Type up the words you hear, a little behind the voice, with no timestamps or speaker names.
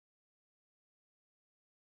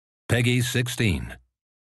Peggy 16.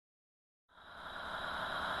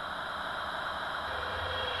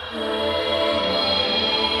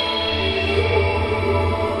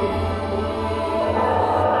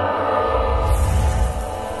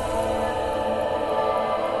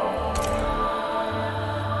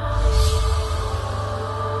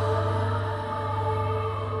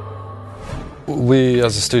 We,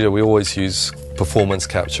 as a studio, we always use performance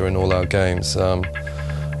capture in all our games.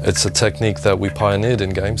 It's a technique that we pioneered in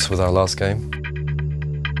games with our last game.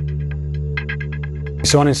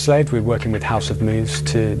 So on Enslave, we're working with House of Moves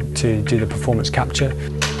to do the performance capture.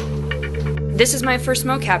 This is my first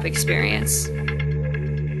mocap experience.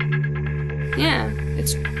 Yeah,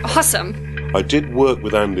 it's awesome. I did work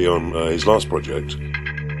with Andy on his last project.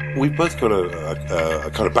 We've both got a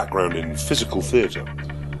kind of background in physical theatre,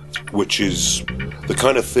 which is the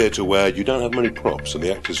kind of theatre where you don't have many props and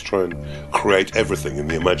the actors try and create everything in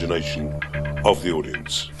the imagination of the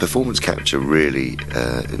audience. Performance capture really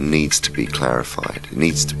needs to be clarified. It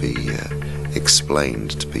needs to be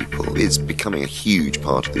explained to people. It's becoming a huge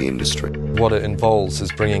part of the industry. What it involves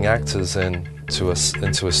is bringing actors into a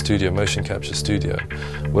studio, motion capture studio,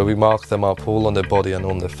 where we mark them up all on their body and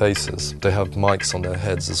on their faces. They have mics on their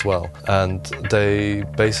heads as well, and they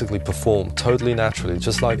basically perform totally naturally,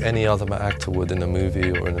 just like any other actor would in a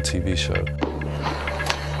movie or in a TV show.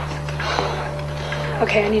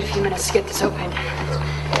 Okay, I need a few minutes to get this open.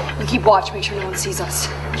 You keep watch, make sure no one sees us.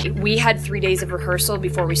 We had 3 days of rehearsal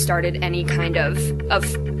before we started any kind of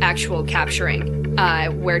actual capturing,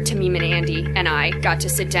 where Tamim and Andy and I got to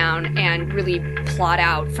sit down and really plot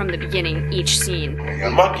out from the beginning each scene.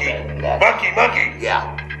 Monkey! Yeah.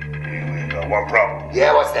 We got one problem.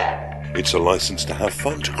 Yeah, what's that? It's a license to have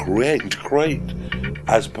fun, to create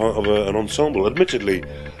as part of an ensemble. Admittedly,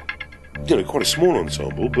 quite a small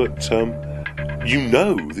ensemble, but you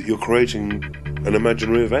know that you're creating an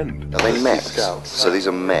imaginary event. Are they mechs? So these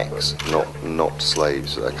are mechs, not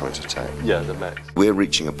slaves that are coming to attack? Yeah, the mechs. We're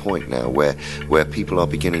reaching a point now where people are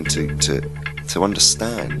beginning to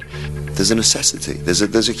understand there's a necessity,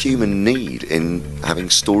 there's a human need in having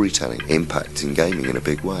storytelling impact in gaming in a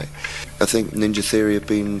big way. I think Ninja Theory have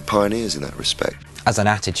been pioneers in that respect. As an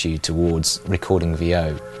attitude towards recording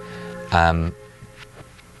VO,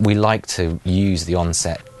 we like to use the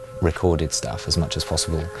on-set recorded stuff as much as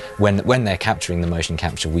possible. When they're capturing the motion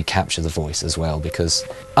capture, we capture the voice as well, because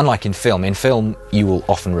unlike in film you will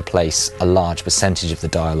often replace a large percentage of the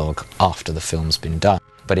dialogue after the film's been done.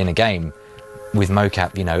 But in a game, with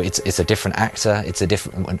mocap, it's a different actor,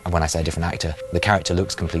 when I say a different actor, the character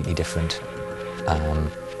looks completely different.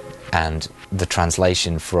 And the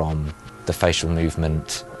translation from the facial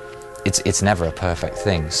movement, it's never a perfect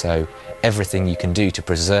thing, so everything you can do to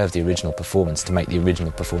preserve the original performance, to make the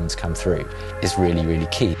original performance come through, is really, really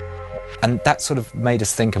key. And that sort of made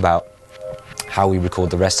us think about how we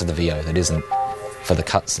record the rest of the VO that isn't for the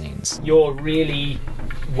cutscenes. You're really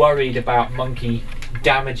worried about Monkey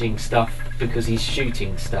damaging stuff because he's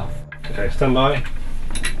shooting stuff. Okay, stand by.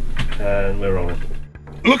 And we're rolling.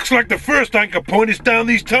 Looks like the first anchor point is down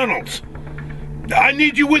these tunnels. I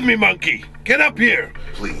need you with me, Monkey. Get up here.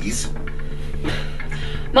 Please.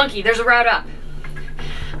 Monkey, there's a route up.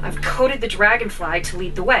 I've coded the dragon flag to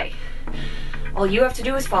lead the way. All you have to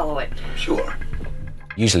do is follow it. Sure.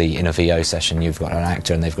 Usually in a VO session you've got an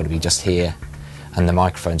actor and they've got to be just here and the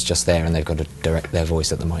microphone's just there and they've got to direct their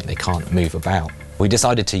voice at the mic, they can't move about. We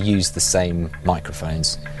decided to use the same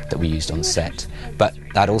microphones that we used on set, but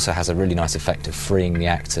that also has a really nice effect of freeing the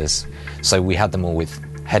actors. So we had them all with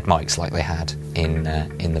head mics like they had in the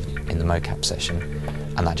mocap session,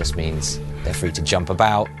 and that just means they're free to jump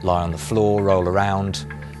about, lie on the floor, roll around,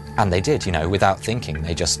 and they did, without thinking.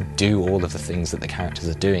 They just do all of the things that the characters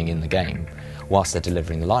are doing in the game whilst they're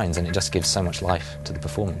delivering the lines, and it just gives so much life to the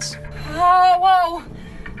performance. Whoa!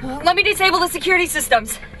 Let me disable the security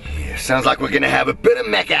systems. Yeah, sounds like we're gonna have a bit of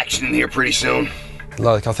mech action in here pretty soon.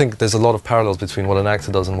 I think there's a lot of parallels between what an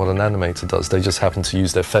actor does and what an animator does. They just happen to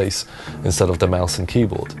use their face instead of the mouse and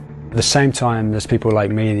keyboard. At the same time, there's people like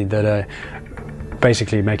me that are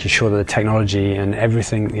basically making sure that the technology and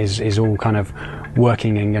everything is all kind of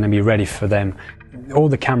working and going to be ready for them. All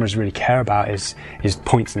the cameras really care about is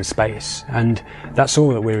points in space, and that's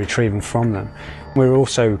all that we're retrieving from them. We're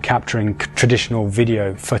also capturing traditional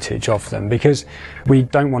video footage of them because we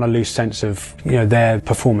don't want to lose sense of their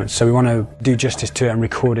performance, so we want to do justice to it and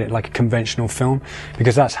record it like a conventional film,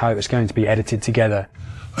 because that's how it's going to be edited together.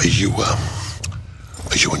 Are you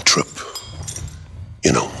and Trip?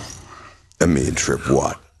 And me and Trip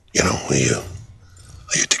what? Are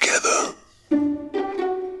you together?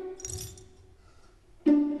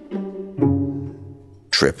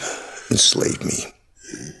 Trip enslaved me.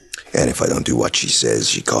 And if I don't do what she says,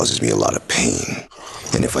 she causes me a lot of pain.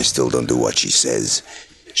 And if I still don't do what she says,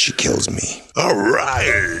 she kills me. All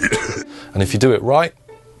right. And if you do it right,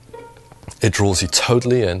 it draws you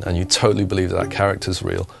totally in and you totally believe that character's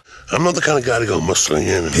real. I'm not the kind of guy to go muscling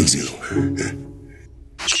in. Pigsy,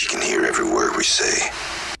 she can hear every word we say.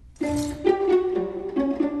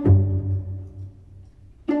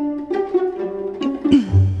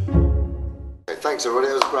 Thanks, everybody.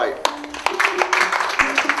 That was great.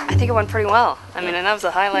 I think it went pretty well. I mean, and that was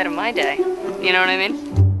the highlight of my day. You know what I mean?